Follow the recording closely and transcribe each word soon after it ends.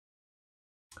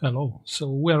Hello, so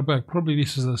we are back. Probably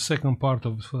this is the second part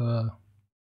of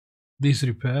this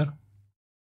repair.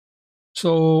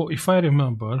 So if I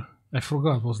remember, I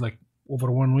forgot, it was like over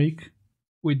 1 week.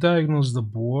 We diagnosed the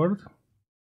board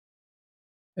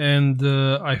and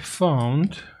I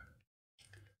found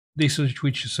this,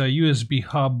 which is a USB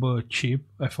hub chip.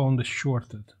 I found it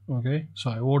shorted. Okay, so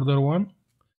I ordered one.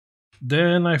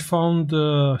 Then I found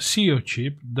the SIO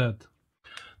chip that.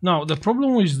 Now the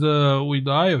problem with the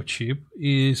IO chip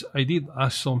is I did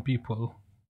ask some people.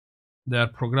 They are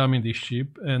programming this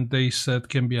chip, and they said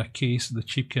can be a case the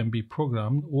chip can be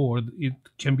programmed, or it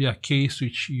can be a case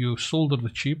which you solder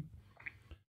the chip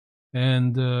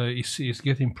and it's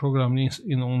getting programmed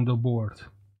in on the board.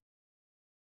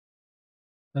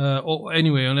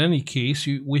 Anyway, in any case,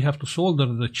 we have to solder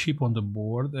the chip on the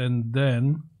board, and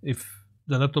then if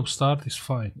the laptop starts, it's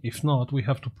fine. If not, we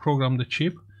have to program the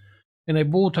chip. And I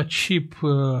bought a cheap,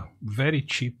 very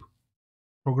cheap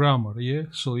programmer. Yeah,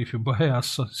 so if you buy a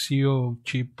SIO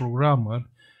cheap programmer,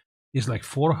 it's like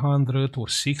 400 or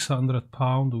 600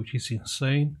 pounds, which is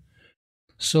insane.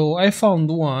 So I found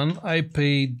one. I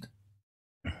paid,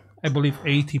 I believe,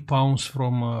 80 pounds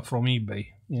from eBay.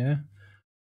 Yeah.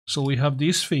 So we have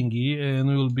this thingy, and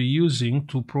we will be using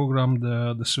to program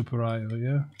the Super IO.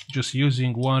 Yeah, just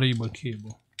using one ribbon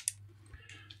cable.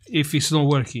 If it's not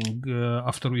working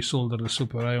after we solder the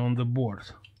Super IO on the board.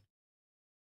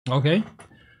 Okay.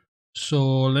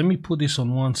 So let me put this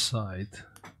on one side.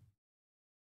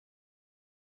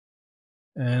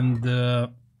 And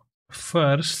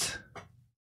first,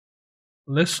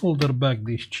 let's solder back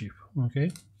this chip.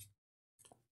 Okay.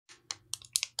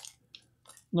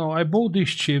 Now I bought these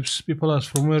chips. People ask,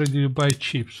 from where did you buy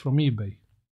chips? From eBay.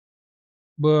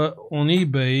 But on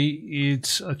eBay,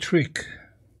 it's a trick.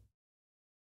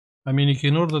 I mean, you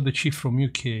can order the chip from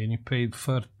UK and you pay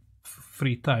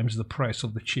 3 times the price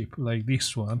of the chip, like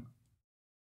this one.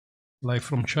 Like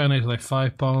from China, it's like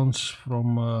 £5.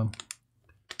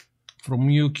 From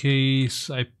UK,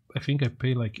 I think I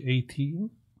pay like 18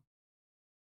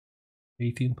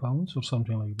 pounds or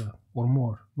something like that, or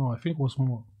more. No, I think it was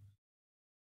more.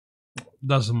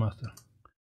 Doesn't matter.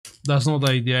 That's not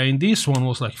the idea. And this one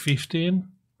was like 15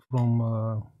 from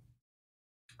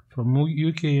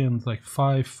UK and like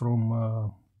 5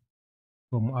 from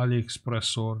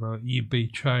AliExpress or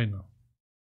eBay China.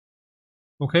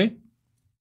 Okay,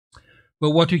 but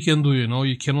what you can do,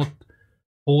 you cannot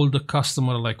hold the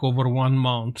customer like over 1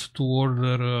 month to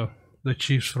order the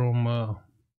chips from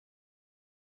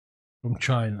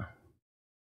China.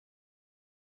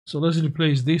 So let's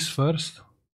replace this first.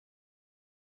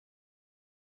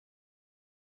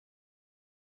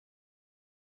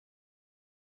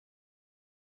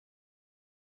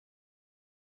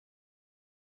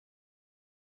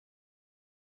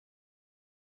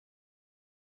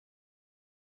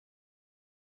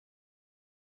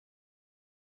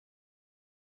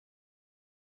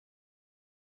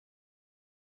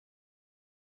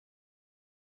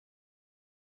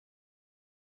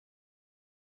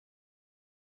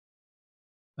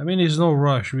 I mean, it's no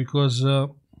rush because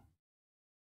I'm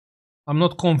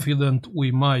not confident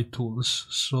with my tools,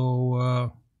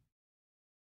 so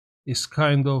it's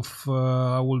kind of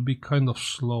I will be kind of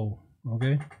slow.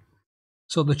 Okay,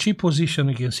 so the chip position,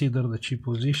 you can see there the chip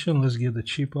position. Let's get the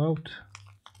chip out.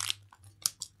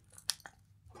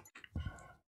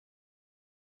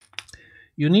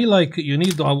 You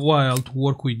need a while to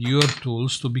work with your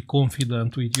tools to be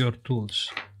confident with your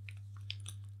tools.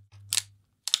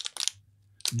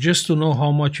 Just to know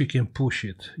how much you can push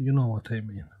it. You know what I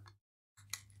mean.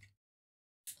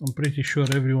 I'm pretty sure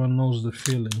everyone knows the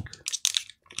feeling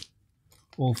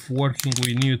of working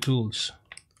with new tools.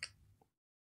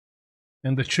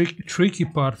 And the tricky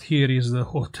part here is the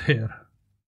hot air.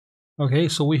 Okay,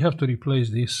 so we have to replace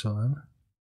this one.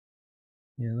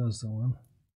 Yeah, that's the one.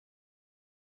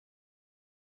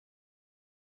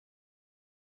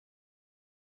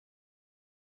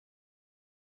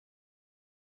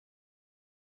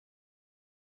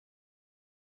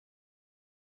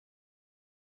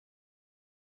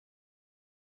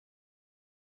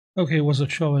 Okay, it was a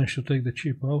challenge to take the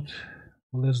chip out.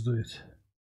 Well, let's do it.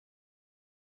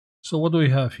 So what do we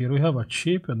have here? We have a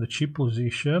chip, and the chip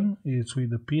position is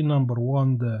with the pin number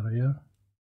 1 there, yeah?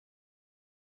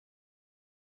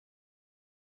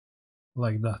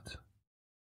 Like that.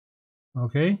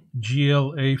 Okay,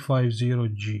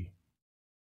 GLA50G.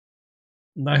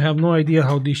 I have no idea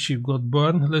how this chip got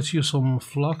burned. Let's use some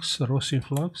flux, rosin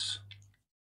flux.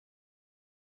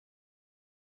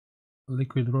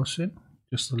 Liquid rosin,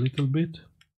 just a little bit.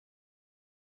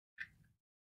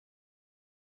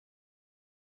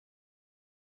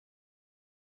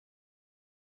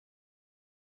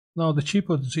 Now the chip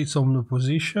is on the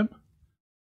position.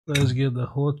 Let's get the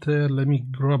hot air. Let me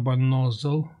grab a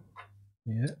nozzle.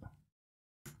 Yeah.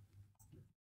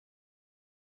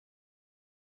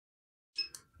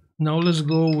 Now let's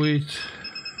go with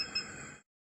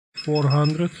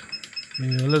 400.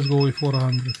 Yeah, let's go with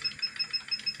 400.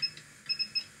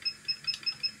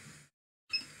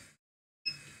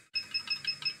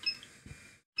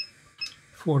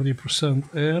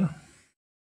 %40 air.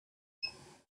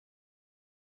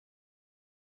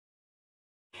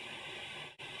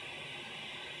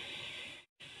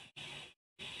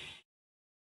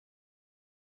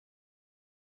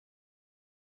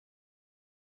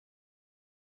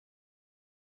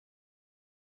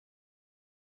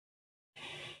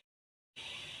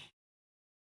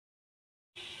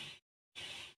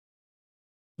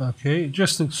 Okay,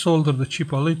 just to solder the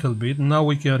chip a little bit. Now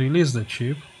we can release the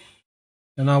chip,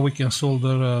 and now we can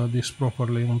solder this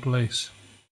properly in place.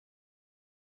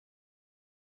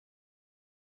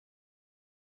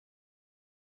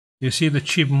 You see the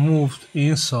chip moved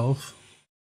itself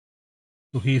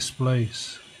to his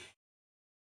place.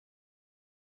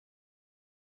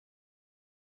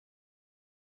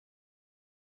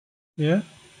 Yeah?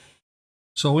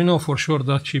 So we know for sure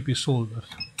that chip is soldered.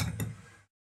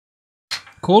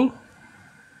 Cool?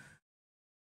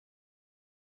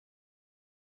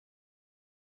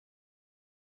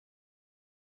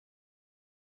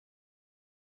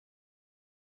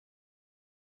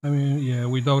 I mean, yeah,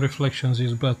 without reflections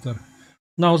is better.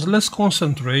 Now let's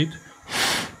concentrate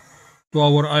to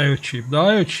our IO chip. The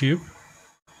IO chip,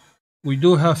 we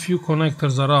do have few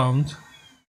connectors around.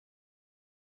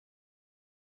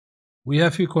 We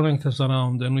have few connectors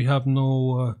around and we have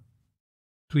no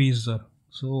tweezer.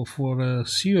 So for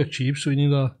SIO chips, we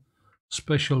need a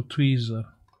special tweezer.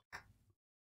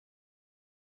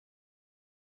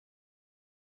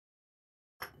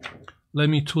 Let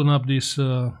me tune up this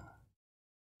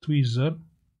tweezer.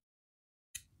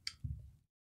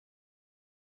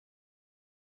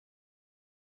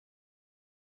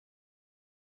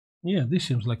 Yeah, this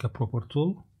seems like a proper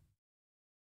tool.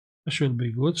 That should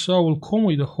be good. So I will come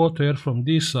with the hot air from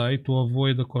this side to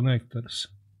avoid the connectors.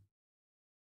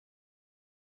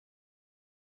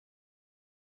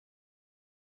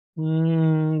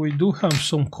 We do have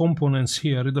some components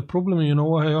here. The problem, you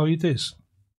know how it is.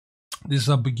 This is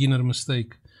a beginner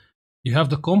mistake. You have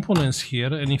the components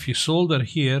here, and if you solder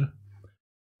here,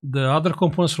 the other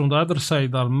components from the other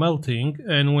side are melting,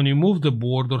 and when you move the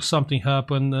board or something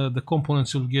happen, the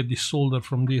components will get desoldered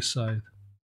from this side.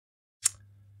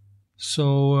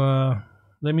 So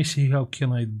let me see how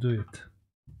can I do it.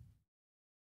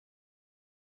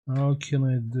 How can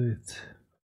I do it?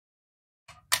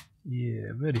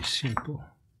 Yeah, very simple.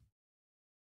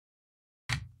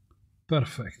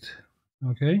 Perfect.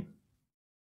 Okay.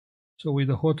 So with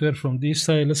the hot air from this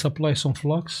side, let's apply some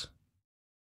flux.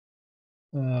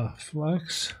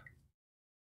 Flux.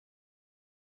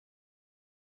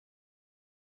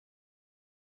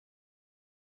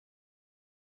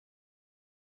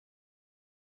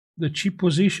 The chip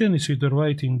position is with the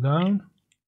writing down.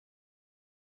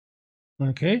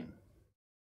 Okay.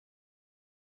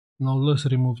 Now let's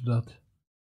remove that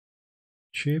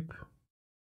chip.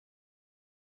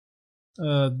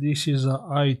 This is a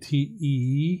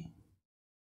ITE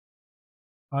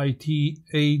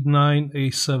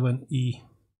 89A7E.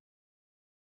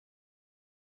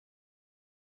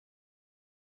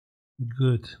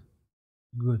 Good,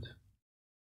 good.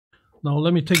 Now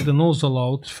let me take the nozzle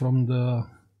out from the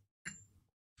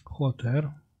hot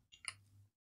air.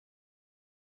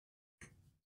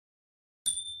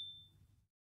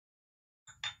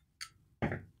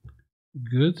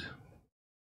 Good.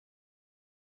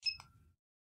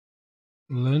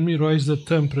 Let me raise the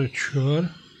temperature.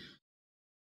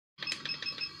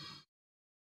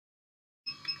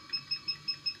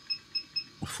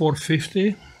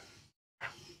 $450.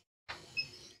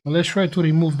 Let's try to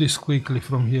remove this quickly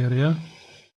from here, yeah?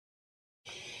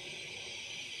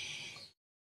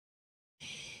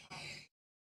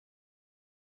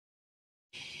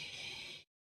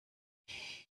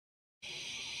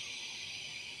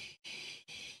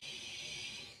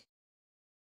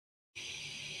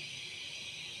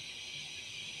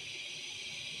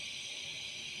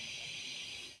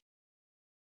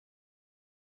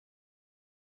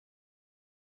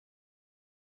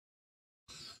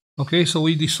 Okay, so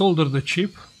we desolder the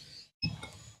chip.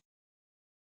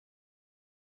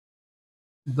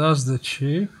 That's the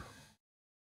chip.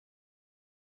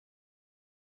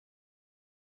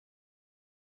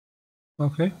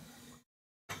 Okay,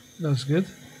 that's good.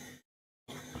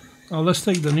 Now let's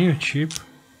take the new chip.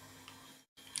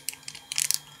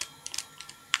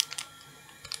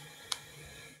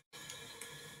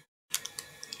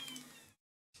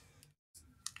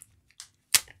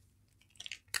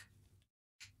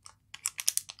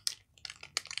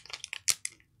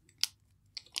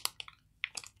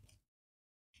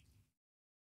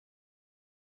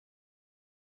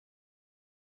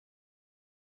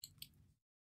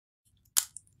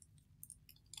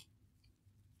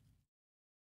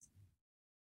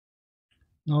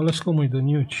 Now let's come with the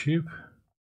new chip.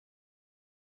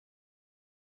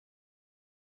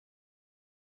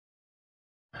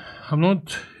 I'm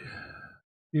not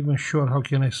even sure how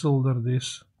can I solder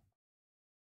this,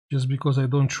 just because I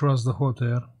don't trust the hot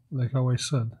air, like how I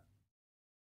said.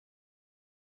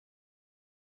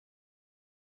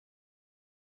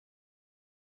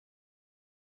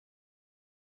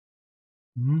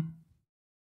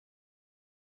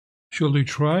 Shall we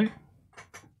try?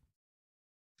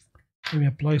 Let me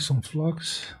apply some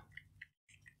flux.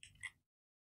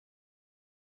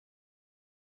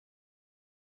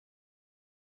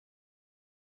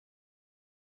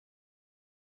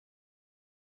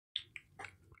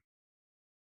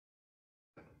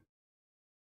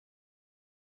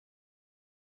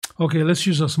 Okay, let's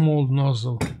use a small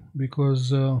nozzle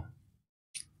because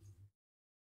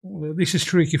this is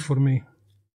tricky for me.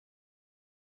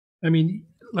 I mean,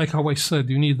 like how I said,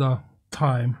 you need a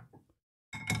time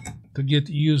to get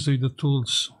used to the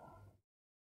tools.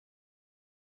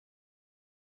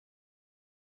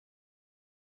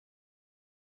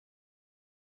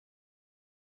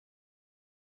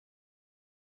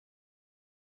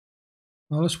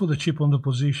 Now let's put the chip on the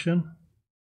position.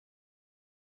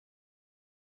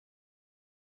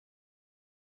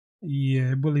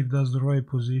 Yeah, I believe that's the right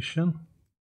position.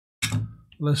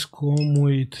 Let's come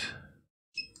with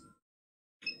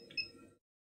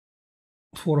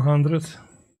 400.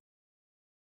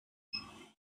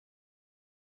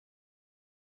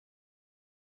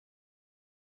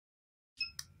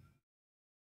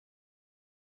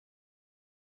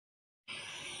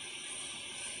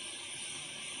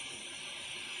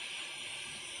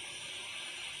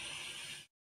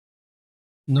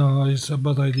 No, it's a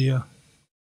bad idea.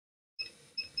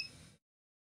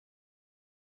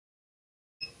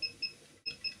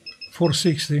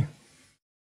 460.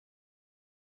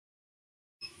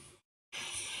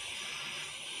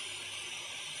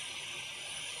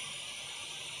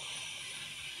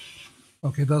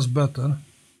 Okay, that's better.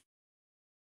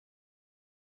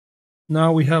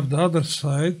 Now we have the other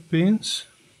side pins.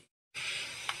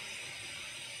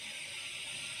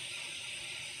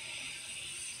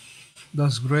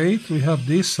 That's great. We have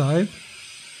this side.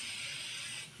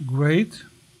 Great.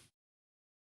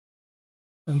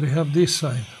 And we have this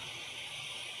side.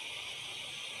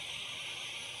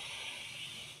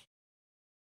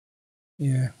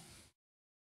 Yeah.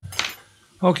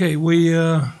 Okay, we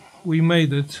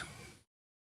made it.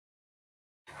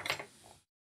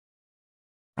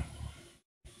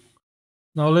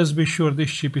 Now let's be sure this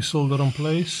chip is soldered in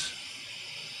place.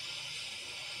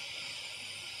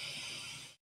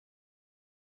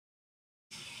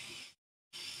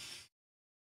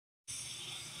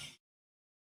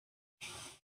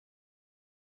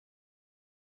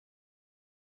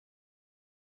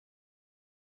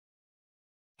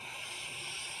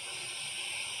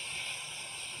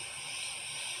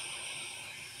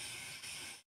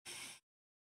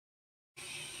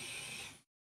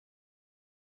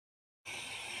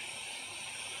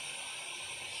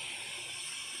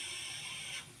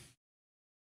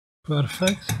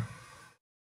 Perfect.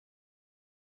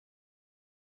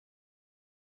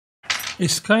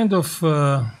 It's kind of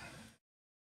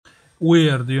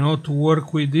weird, you know, to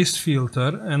work with this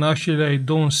filter, and actually I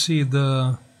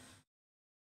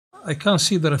can't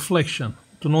see the reflection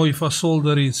to know if a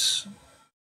solder is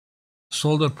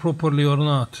soldered properly or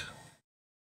not.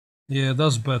 Yeah,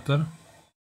 that's better.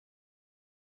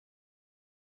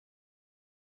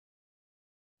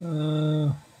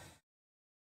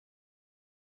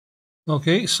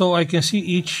 Okay, so I can see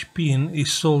each pin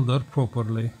is soldered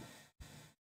properly.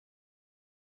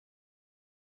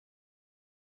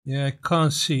 Yeah, I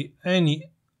can't see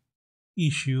any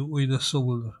issue with the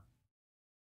solder.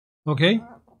 Okay.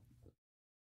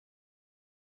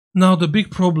 Now the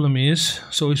big problem is,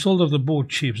 so we soldered the both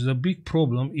chips. The big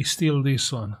problem is still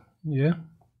this one. Yeah.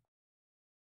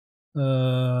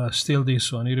 Still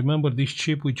this one. You remember this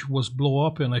chip which was blow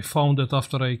up, and I found it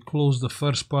after I closed the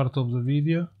first part of the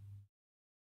video.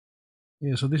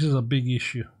 Yeah, so this is a big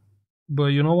issue. But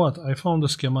you know what? I found the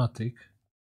schematic,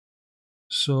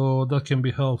 so that can be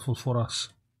helpful for us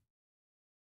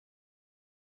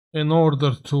in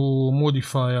order to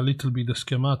modify a little bit the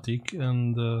schematic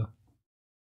and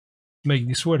make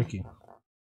this working.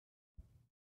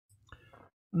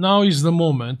 Now is the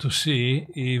moment to see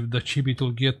if the chip it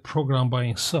will get programmed by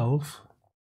itself,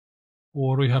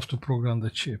 or we have to program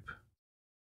the chip.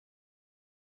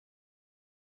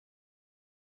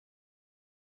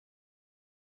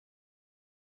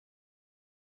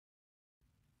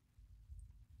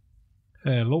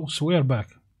 Hello, so we are back.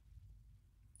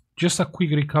 Just a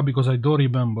quick recap because I don't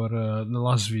remember the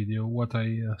last video what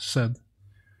I said.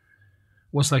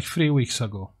 was like 3 weeks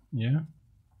ago. Yeah,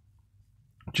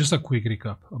 just a quick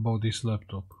recap about this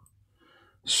laptop.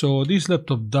 So this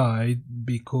laptop died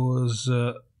because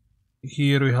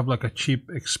here we have like a chip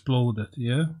exploded.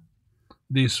 Yeah,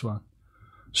 this one.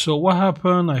 So what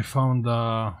happened? I found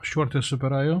a shorter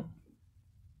Super IO.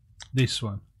 This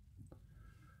one.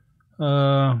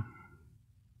 I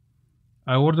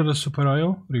ordered a Super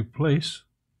IO, replace,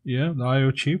 yeah, the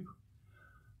IO chip.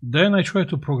 Then I tried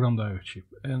to program the IO chip,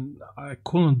 and I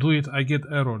couldn't do it. I get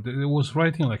error. It was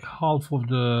writing like half of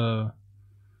the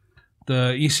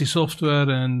EC software,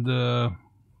 and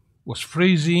was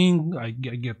freezing. I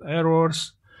get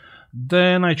errors.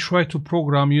 Then I tried to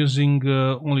program using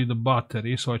only the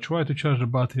battery. So I tried to charge the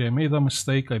battery. I made a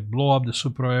mistake. I blow up the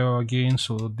Super IO again,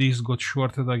 so this got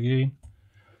shorted again.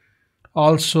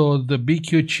 Also, the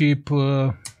BQ chip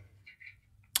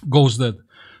goes dead.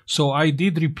 So I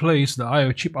did replace the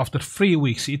IO chip after 3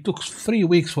 weeks. It took 3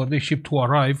 weeks for this chip to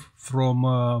arrive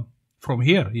from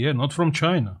here, yeah, not from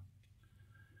China.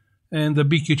 And the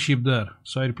BQ chip there.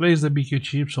 So I replaced the BQ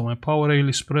chip, so my power rail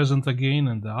is present again,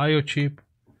 and the IO chip.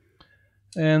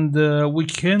 And we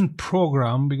can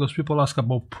program, because people ask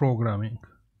about programming,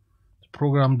 to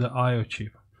program the IO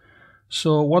chip.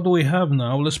 So what do we have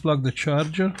now? Let's plug the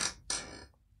charger.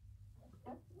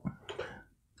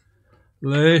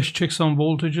 Let's check some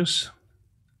voltages.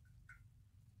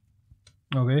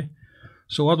 Okay,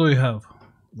 so what do we have?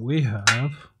 We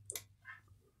have,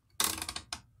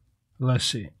 let's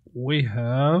see, we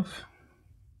have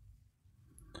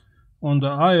on the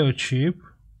IO chip,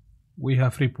 we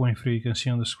have 3.3, you can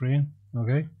see on the screen.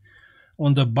 Okay,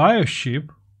 on the BIOS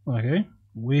chip, okay,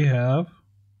 we have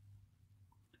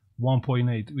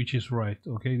 1.8, which is right.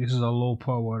 Okay, this is a low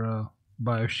power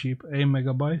BIOS chip, 8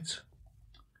 megabytes.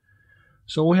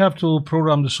 So we have to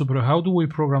program the Super. How do we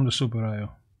program the Super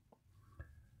IO?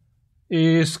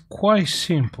 It's quite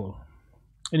simple.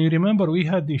 And you remember we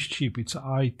had this chip, it's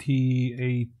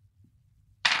IT8.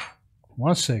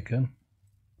 One second.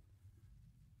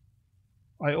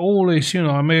 I always,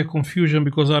 I make a confusion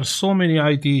because there are so many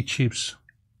ITE chips.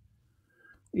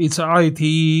 It's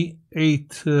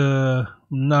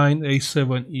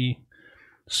IT89887E.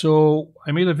 So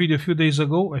I made a video a few days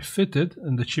ago, I fitted,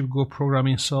 and the chip got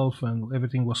programmed itself and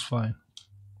everything was fine.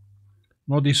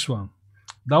 Not this one.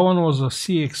 That one was a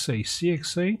CXA.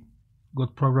 CXA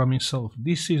got programmed itself.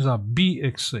 This is a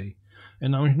BXA.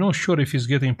 And I'm not sure if it's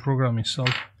getting programmed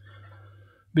itself,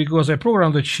 because I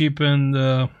programmed the chip and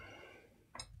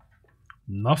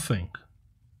nothing.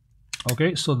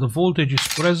 Okay, so the voltage is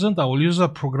present. I will use a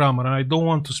programmer, and I don't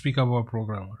want to speak about a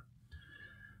programmer.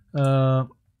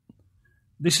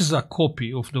 This is a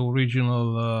copy of the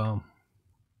original. I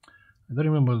don't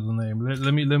remember the name.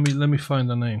 Let me find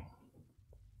the name.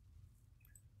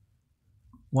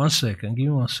 1 second. Give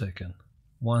me 1 second.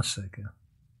 1 second.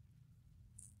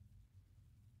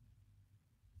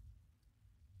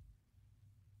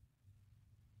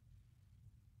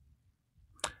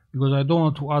 Because I don't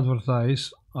want to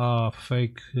advertise a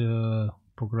fake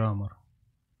programmer.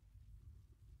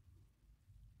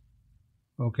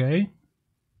 Okay.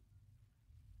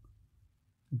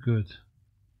 Good.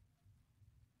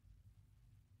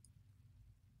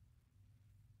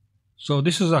 So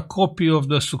this is a copy of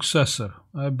the successor.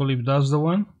 I believe that's the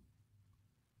one.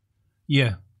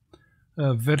 Yeah.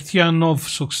 Vertianov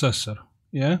successor.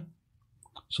 Yeah.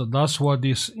 So that's what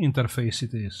this interface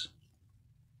it is.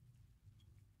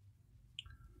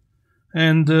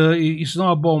 And it's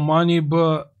not about money,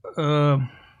 but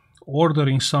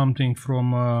ordering something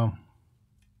from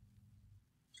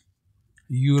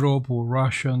Europe or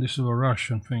Russia. This is a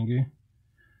Russian thingy.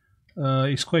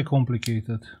 It's quite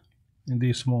complicated in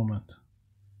this moment.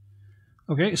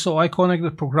 Okay, so I connect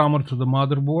the programmer to the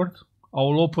motherboard. I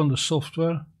will open the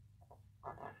software.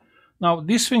 Now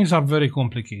these things are very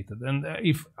complicated, and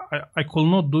if I could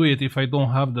not do it if I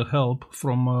don't have the help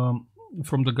from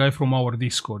the guy from our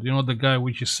Discord. You know, the guy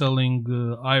which is selling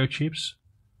IO chips.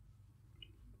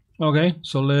 Okay,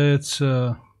 so let's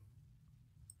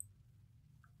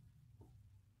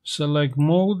select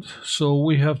mode. So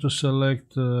we have to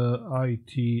select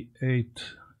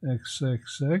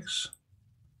IT8XXX.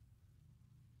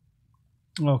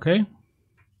 Okay.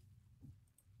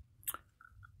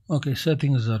 Okay,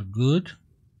 settings are good.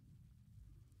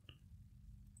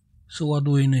 So what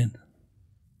do we need?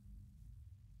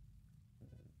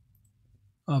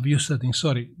 View settings,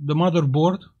 sorry, the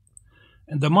motherboard.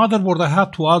 And the motherboard I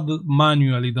had to add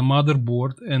manually the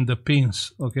motherboard and the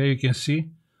pins. Okay, you can see.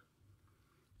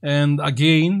 And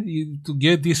again, to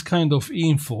get this kind of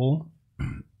info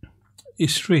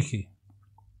is tricky.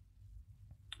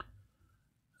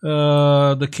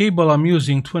 The cable I'm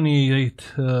using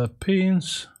 28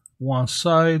 pins, one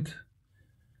side,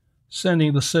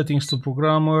 sending the settings to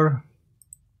programmer.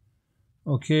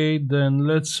 Okay, then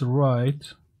let's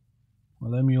write.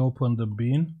 Well, let me open the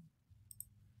bin.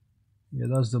 Yeah,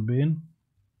 that's the bin.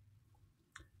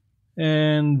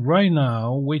 And right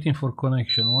now, waiting for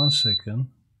connection. 1 second.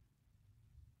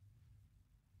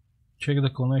 Check the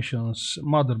connections.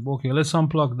 Motherboard. Okay, let's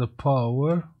unplug the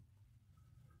power.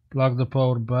 Plug the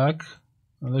power back.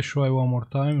 And let's try one more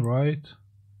time. Right.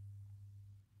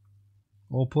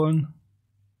 Open.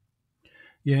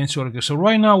 Yeah, it's working. So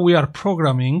right now we are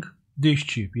programming this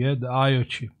chip. Yeah, the IO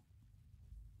chip.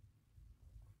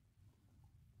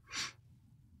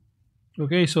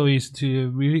 Okay, so it's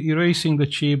erasing the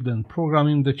chip, then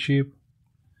programming the chip.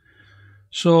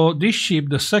 So this chip,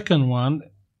 the second one,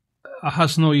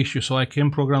 has no issue, so I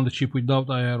can program the chip without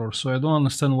error. So I don't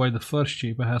understand why the first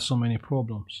chip has so many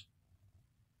problems.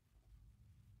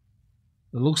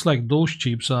 It looks like those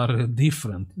chips are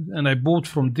different, and I bought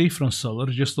from different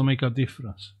sellers just to make a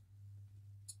difference.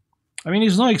 I mean,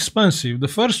 it's not expensive. The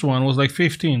first one was like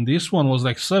 15. This one was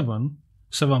like 7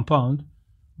 pounds.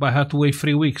 But I had to wait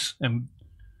 3 weeks, and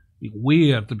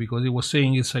weird because it was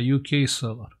saying it's a UK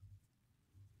seller.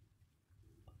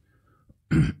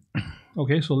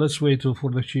 Okay, so let's wait for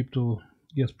the chip to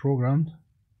get programmed.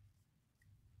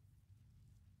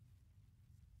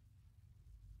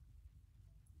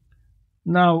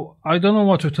 Now, I don't know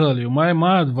what to tell you. My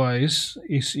advice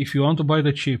is, if you want to buy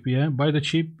the chip, yeah, buy the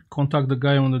chip, contact the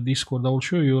guy on the Discord. I will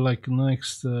show you like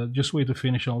next, just wait to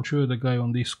finish. I'll show you the guy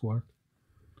on Discord.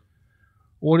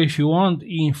 Or if you want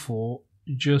info,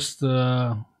 just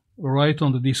write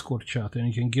on the Discord chat and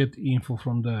you can get info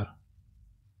from there.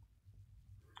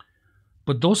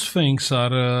 But those things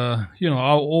are, you know,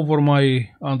 over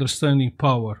my understanding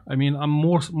power. I mean, I'm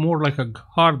more like a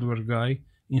hardware guy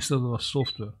instead of a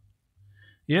software.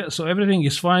 Yeah, so everything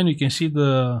is fine. You can see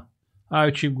the IO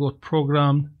chip got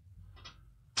programmed.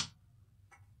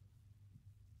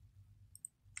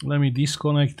 Let me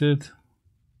disconnect it.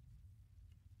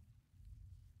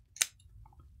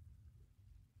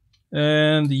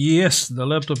 And yes, the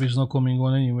laptop is not coming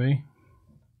on anyway.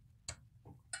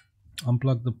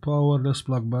 Unplug the power. Let's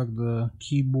plug back the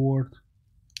keyboard.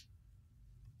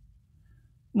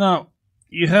 Now,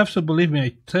 you have to believe me,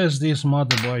 I test this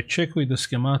motherboard. I check with the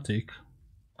schematic.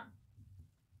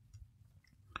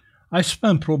 I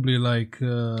spent probably like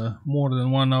more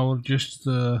than 1 hour just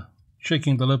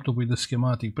checking the laptop with the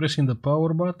schematic. Pressing the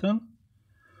power button,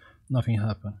 nothing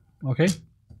happened. Okay.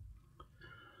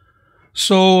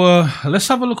 So let's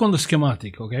have a look on the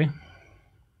schematic, okay?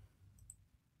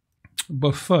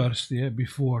 But first, yeah,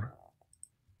 before,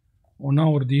 on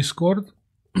our Discord,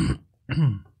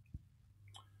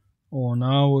 on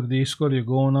our Discord, you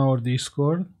go on our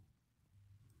Discord,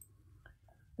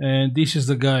 and this is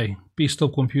the guy, Pistol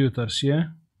Computers, yeah?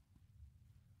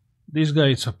 This guy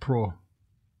is a pro.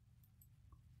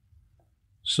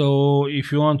 So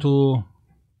if you want to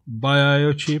buy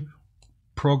IO chip,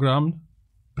 programmed,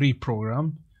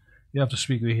 pre-programmed, you have to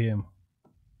speak with him.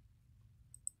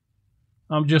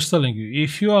 I'm just telling you,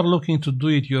 if you are looking to do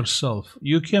it yourself,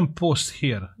 you can post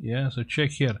here, yeah, so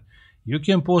check here. You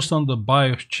can post on the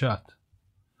BIOS chat,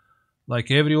 like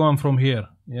everyone from here,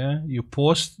 yeah. You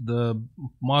post the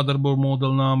motherboard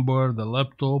model number, the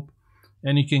laptop,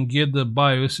 and you can get the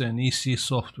BIOS and EC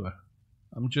software.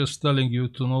 I'm just telling you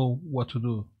to know what to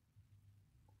do.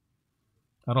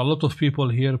 There are a lot of people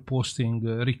here posting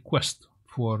requests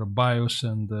for BIOS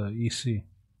and EC.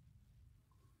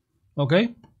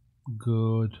 Okay,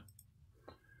 good.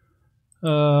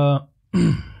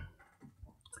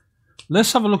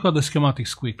 Let's have a look at the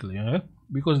schematics quickly, yeah?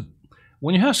 Because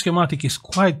when you have schematic, it's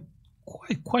quite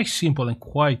simple and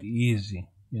quite easy,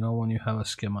 you know, when you have a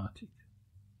schematic.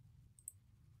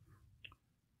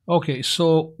 Okay,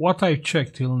 so what I've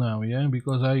checked till now, yeah,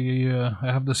 because I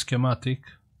have the schematic.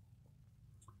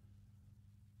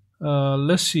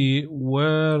 Let's see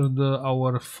where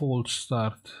our faults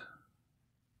start.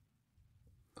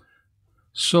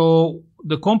 So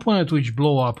the component which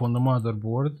blow up on the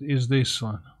motherboard is this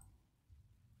one.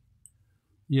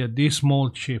 Yeah, this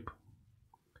small chip.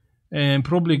 And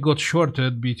probably got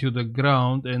shorted between the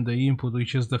ground and the input,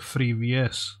 which is the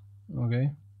FreeVS. Okay.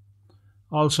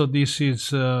 Also, this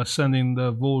is sending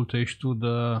the voltage to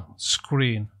the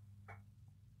screen.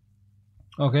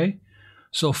 Okay.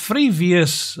 So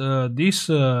FreeVS, this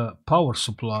power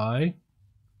supply,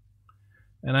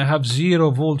 and I have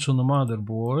 0 volts on the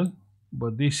motherboard,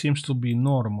 but this seems to be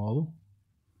normal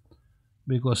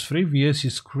because FreeVS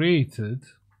is created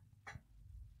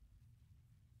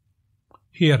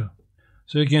here.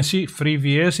 So you can see 3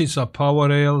 VS is a power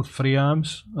rail, 3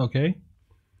 amps, okay.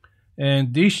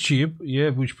 And this chip, yeah,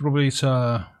 which probably is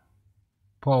a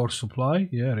power supply,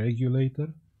 yeah, regulator,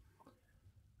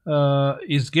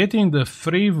 is getting the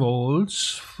 3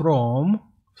 volts from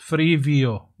 3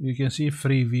 VO. You can see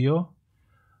 3 VO.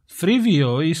 3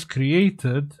 VO is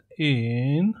created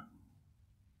in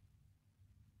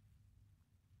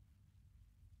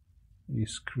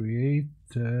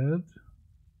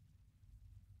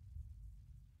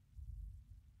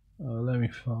let me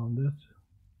find it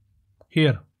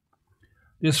here.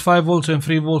 This 5 volts and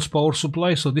 3 volts power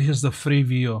supply, so this is the 3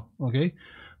 VO, okay.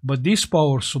 But this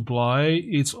power supply,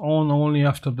 it's on only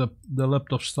after the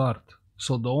laptop start.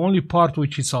 So the only part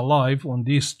which is alive on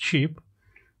this chip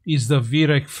is the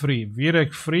VREC 3.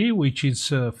 VREC 3, which is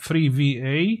 3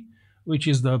 VA, which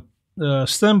is the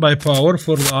standby power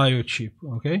for the IO chip,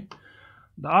 okay.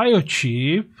 The IO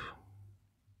chip,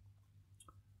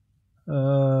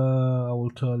 I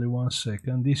will tell you 1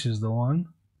 second, this is the one.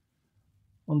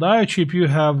 On the IO chip you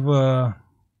have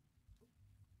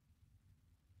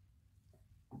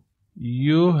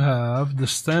the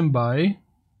standby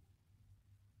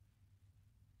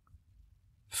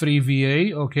 3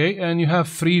 VA, okay, and you have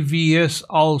 3 VS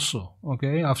also,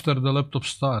 okay, after the laptop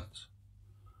starts.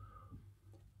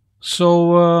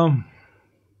 So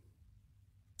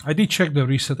I did check the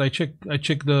reset. I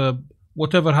checked the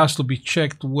whatever has to be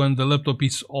checked when the laptop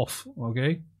is off,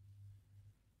 okay.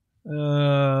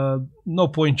 No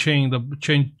point checking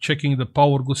the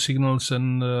power good signals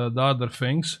and the other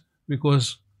things,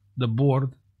 because the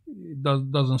board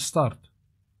doesn't start.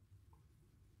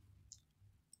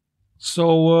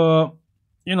 So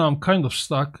you know, I'm kind of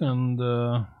stuck, and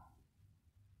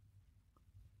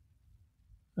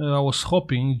I was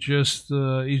hoping it's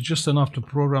just enough to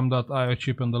program that IO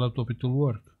chip and the laptop, it will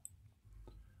work.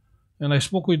 And I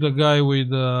spoke with the guy with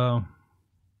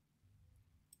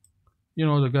you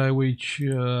know, the guy which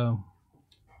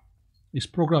is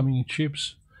programming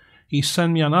chips. He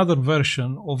sent me another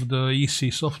version of the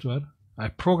EC software. I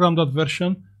programmed that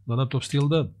version, the laptop still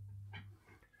dead.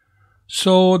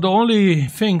 So the only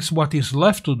things what is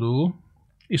left to do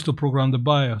is to program the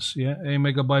BIOS, yeah, 8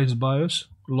 megabytes BIOS,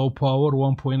 low power,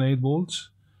 1.8 volts.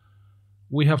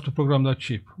 We have to program that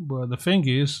chip, but the thing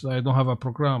is, I don't have a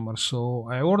programmer, so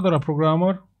I order a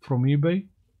programmer from eBay.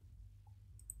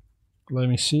 Let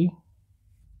me see.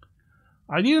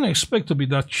 I didn't expect to be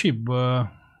that cheap, but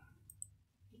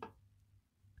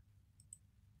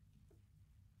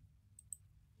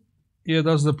yeah,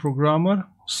 that's the programmer,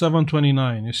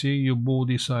 $7.29. You see, you bought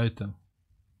this item.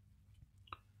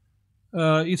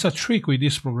 It's a trick with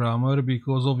this programmer,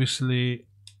 because obviously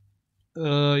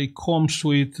it comes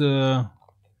with,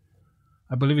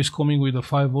 I believe it's coming with the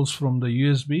 5 volts from the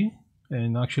USB,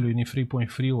 and actually you need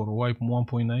 3.3 or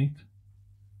 1.8.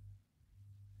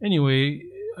 Anyway,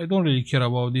 I don't really care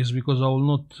about this, because I will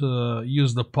not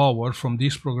use the power from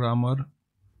this programmer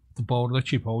to power the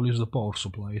chip. I will use the power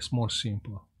supply. It's more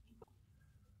simple.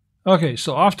 Okay,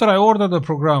 so after I ordered the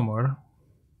programmer,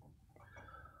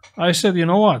 I said, you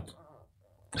know what?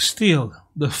 Still,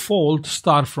 the fault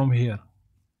starts from here.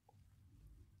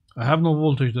 I have no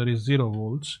voltage, there is 0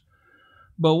 volts.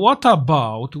 But what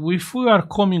about if we are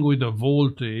coming with a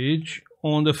voltage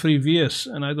on the 3 VS?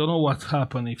 And I don't know what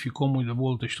happened if you come with a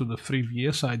voltage to the 3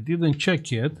 VS. I didn't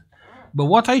check yet. But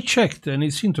what I checked, and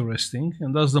it's interesting,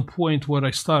 and that's the point where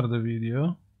I started the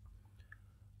video.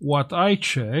 What I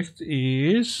checked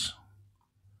is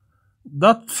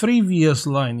that 3 VS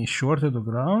line is shorted to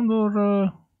ground,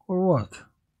 or what?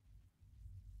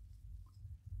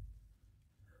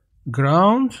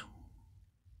 Ground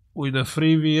with a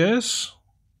 3 VS,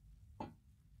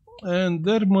 and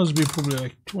there must be probably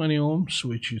like 20 ohms,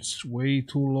 which is way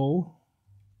too low.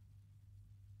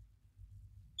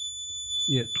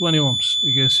 Yeah, 20 ohms,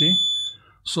 you can see.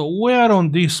 So we are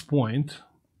on this point.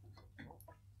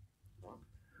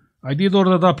 I did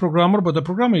order that programmer, but the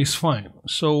programmer is fine.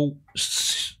 So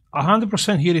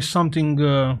 100% here is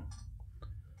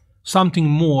something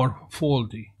more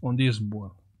faulty on this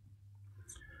board.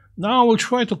 Now I will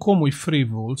try to come with 3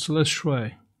 volts. Let's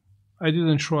try. I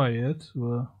didn't try it.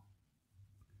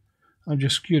 I'm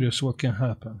just curious what can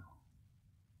happen.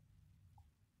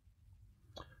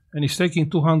 And it's taking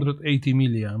 280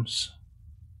 milliamps.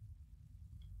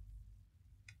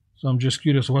 So I'm just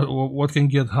curious what can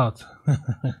get hot.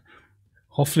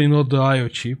 Hopefully not the IO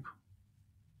chip.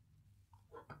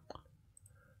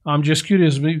 I'm just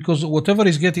curious, because whatever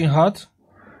is getting hot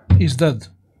is dead.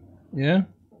 Yeah?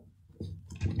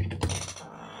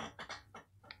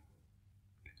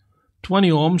 20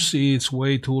 ohms is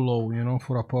way too low, you know,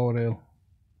 for a power rail.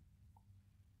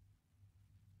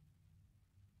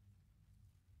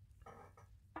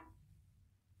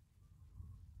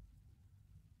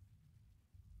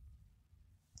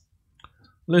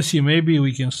 Let's see, maybe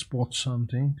we can spot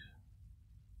something.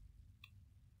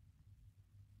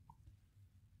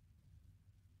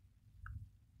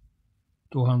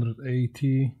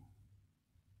 $280.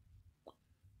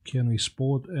 Can we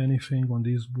spot anything on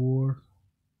this board?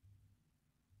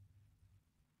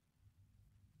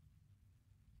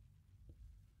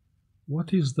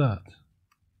 What is that?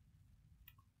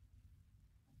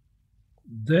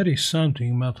 There is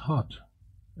something not hot,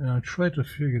 and I try to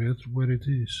figure out where it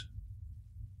is.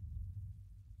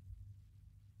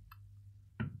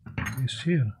 It's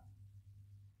here.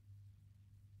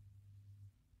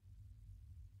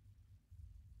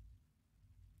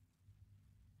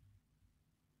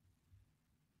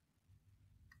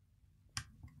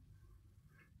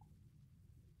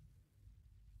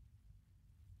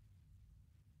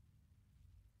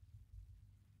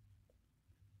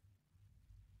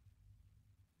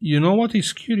 You know what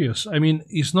is curious? I mean,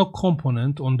 it's no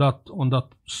component on that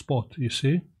spot, you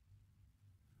see?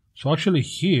 So actually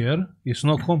here is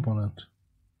no component.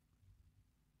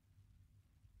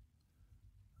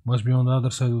 Must be on the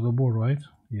other side of the board, right?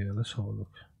 Yeah, let's have a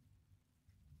look.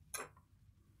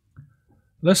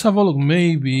 Let's have a look.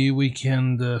 Maybe we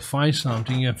can find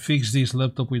something and fix this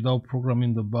laptop without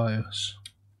programming the BIOS.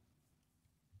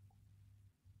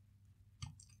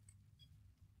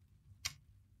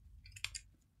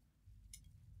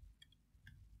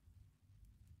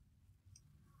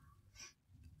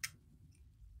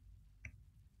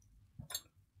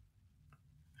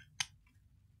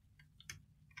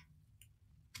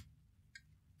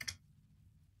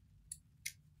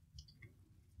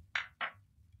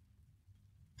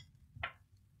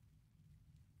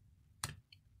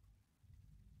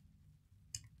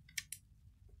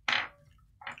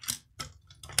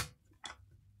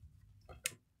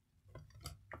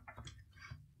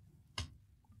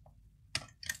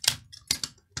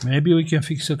 Maybe we can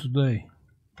fix it today.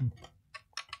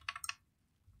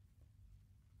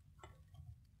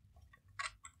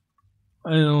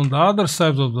 And on the other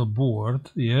side of the board,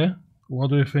 yeah,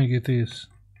 what do you think it is?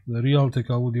 The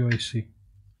Realtek audio IC.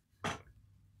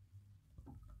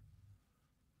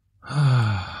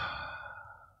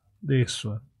 This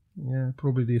one. Yeah,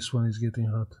 probably this one is getting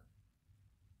hot.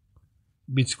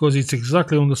 Because it's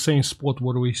exactly on the same spot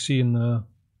where we see in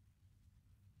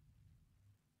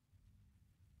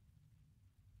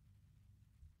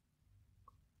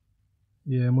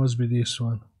yeah, it must be this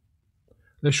one.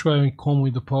 Let's try and come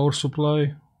with the power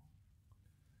supply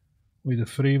with the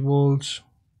 3 volts.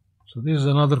 So this is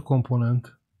another component.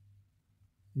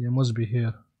 Yeah, it must be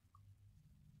here.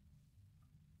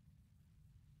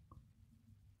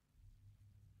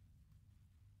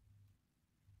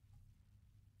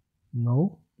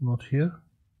 No, not here.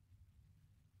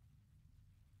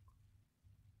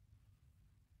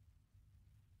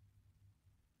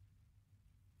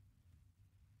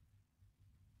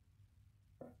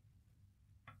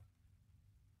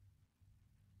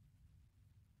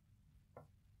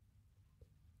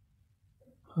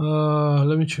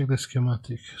 Let me check the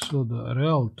schematic. So the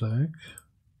Realtek,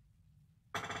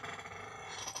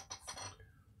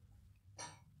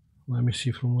 let me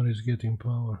see from where it's getting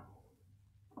power.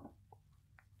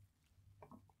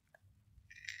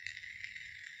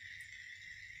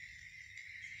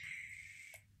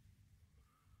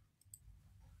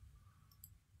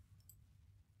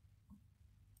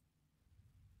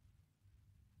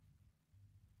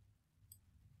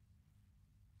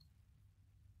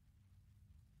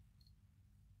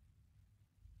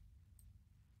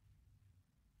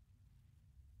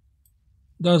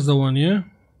 That's the one, yeah?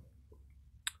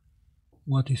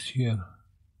 What is here?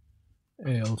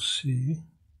 ALC.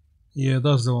 Yeah,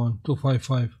 that's the one,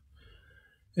 255.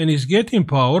 And it's getting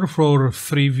power for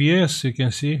 3VS, you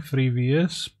can see,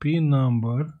 3VS, pin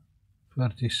number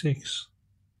 36.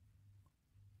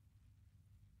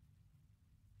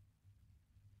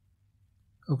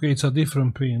 Okay, it's a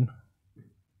different pin.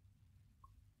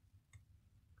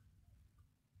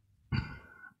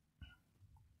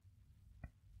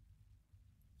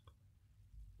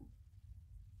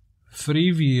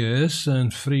 Free VS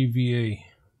and free VA.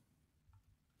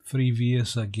 Free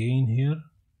VS again here.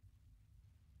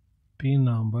 Pin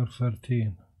number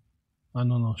 13. Ah,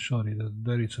 no, sorry,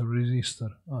 there is a resistor.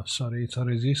 Ah, sorry, it's a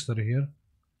resistor here.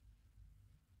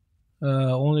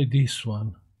 Only this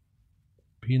one.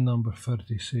 Pin number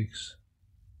 36.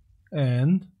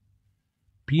 And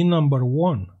pin number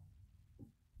 1.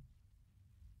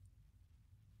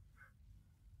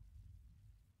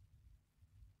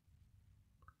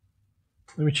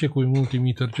 Let me check with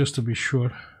multimeter just to be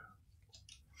sure.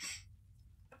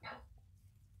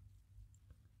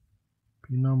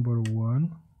 Pin number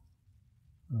 1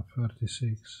 and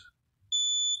 36.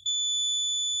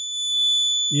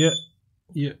 Yeah,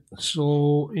 yeah.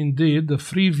 So indeed, the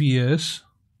free VS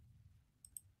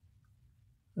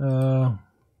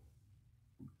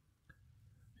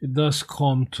it does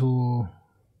come to.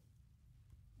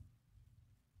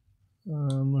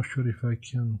 I'm not sure if I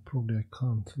can. Probably I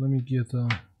can't. Let me get a.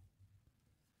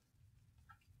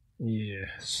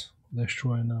 Yes, let's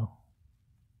try now.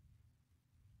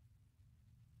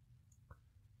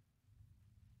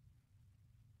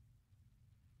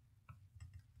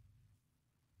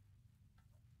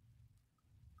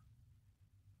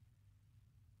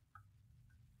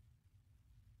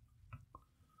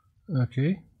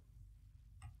 Okay.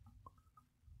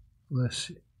 Let's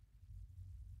see.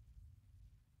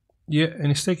 Yeah,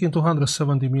 and it's taking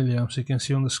 270 milliamps. You can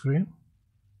see on the screen.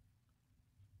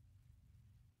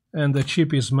 And the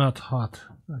chip is matte hot.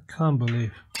 I can't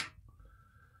believe.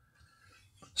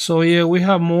 So yeah, we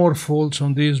have more faults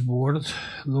on this board,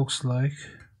 looks like.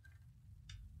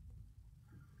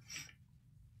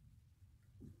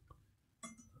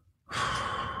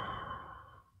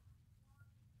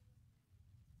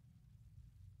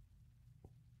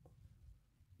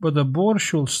 But the board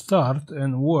should start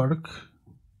and work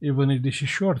even if this is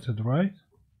shorted, right?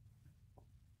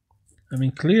 I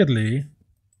mean, clearly.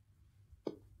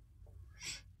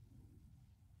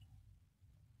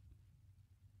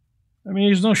 I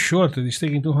mean, it's not shorted, it's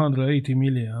taking 280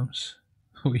 milliamps,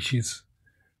 which is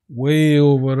way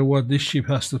over what this chip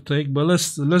has to take. But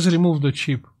let's remove the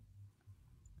chip.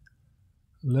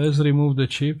 Let's remove the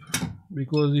chip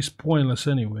because it's pointless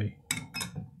anyway.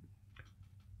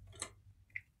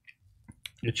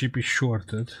 The chip is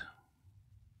shorted.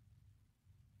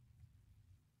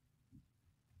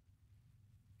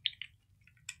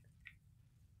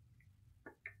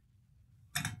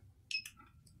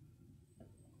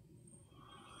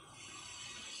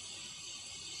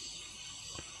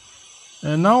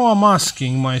 And now I'm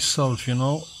asking myself, you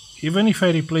know, even if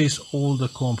I replace all the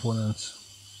components,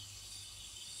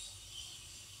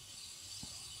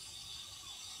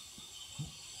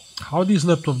 how this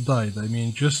laptop died? I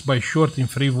mean, just by shorting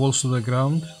 3 volts to the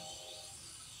ground?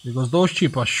 Because those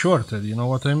chips are shorted, you know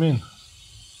what I mean?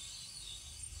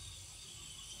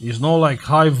 It's not like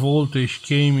high voltage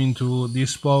came into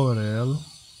this power rail.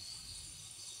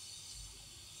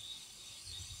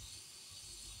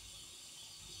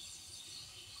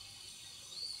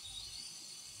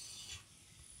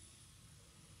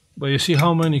 But you see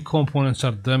how many components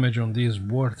are damaged on this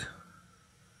board?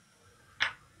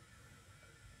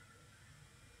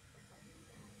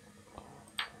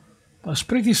 That's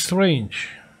pretty strange.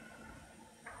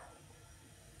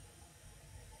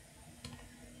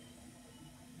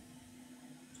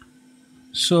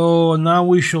 So now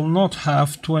we shall not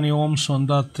have 20 ohms on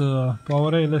that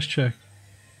power rail. Let's check.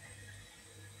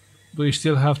 Do we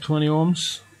still have 20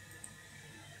 ohms?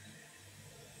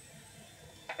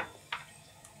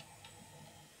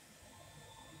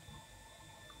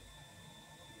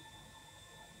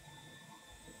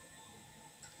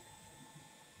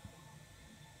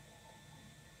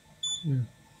 Yeah.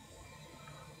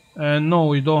 And no,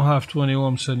 we don't have 20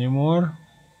 ohms anymore.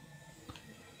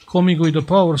 Coming with the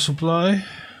power supply.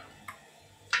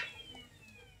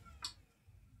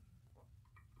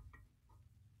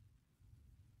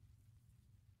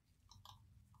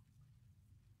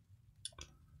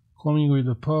 Coming with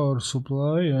the power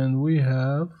supply, and we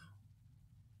have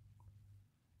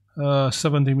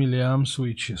 70 milliamps,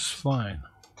 which is fine.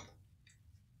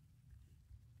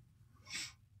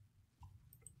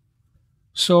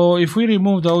 So if we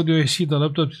remove the audio IC, the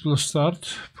laptop will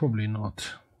start? Probably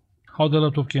not. How the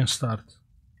laptop can start?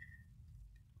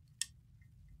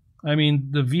 I mean,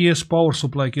 the VS power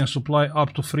supply can supply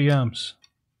up to 3 amps.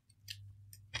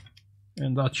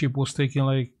 And that chip was taking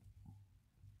like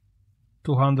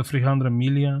 200, 300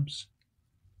 milliamps.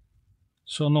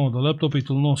 So no, the laptop it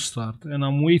will not start. And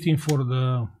I'm waiting for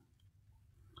the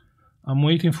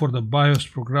BIOS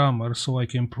programmer so I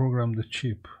can program the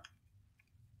chip.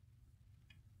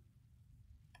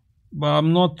 But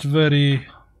I'm not very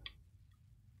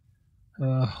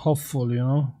hopeful, you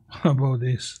know, about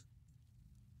this.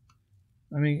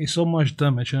 I mean, it's so much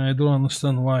damage and I don't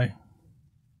understand why.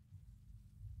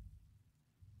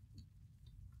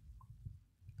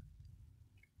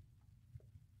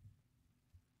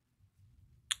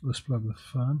 Let's plug the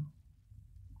fan.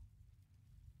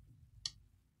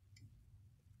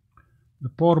 The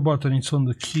power button is on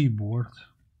the keyboard.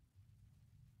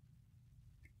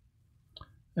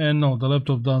 And no, the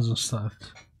laptop doesn't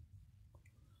start.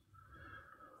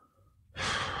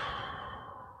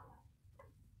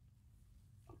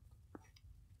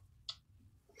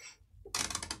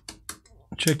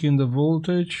 Checking the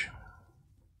voltage.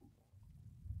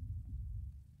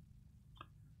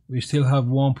 we still have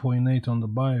 1.8 on the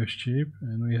BIOS chip,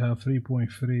 and we have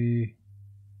 3.3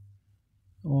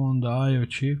 on the IO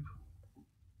chip.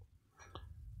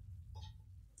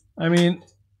 I mean,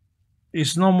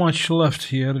 it's not much left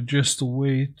here, just to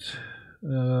wait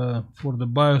for the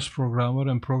BIOS programmer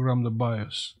and program the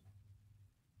BIOS.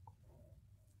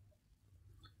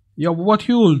 Yeah, what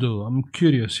you will do? I'm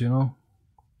curious, you know.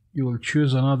 You will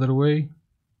choose another way.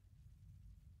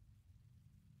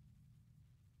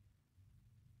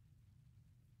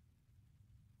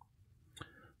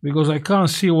 Because I can't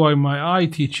see why my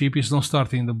IT chip is not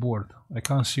starting the board. I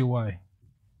can't see why.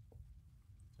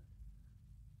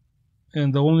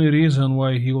 And the only reason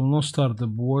why he will not start the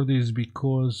board is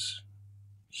because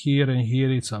here and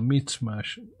here it's a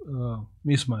mismatch,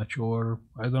 or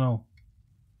I don't know.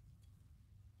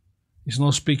 It's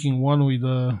not speaking one with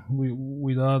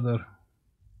the other.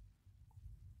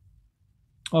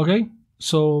 Okay,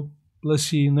 so let's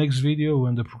see next video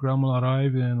when the program will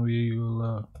arrive and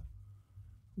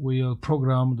we'll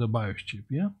program the BIOS chip.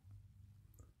 Yeah.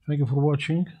 Thank you for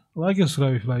watching. Like and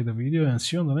subscribe if you like the video, and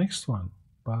see you on the next one.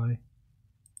 Bye.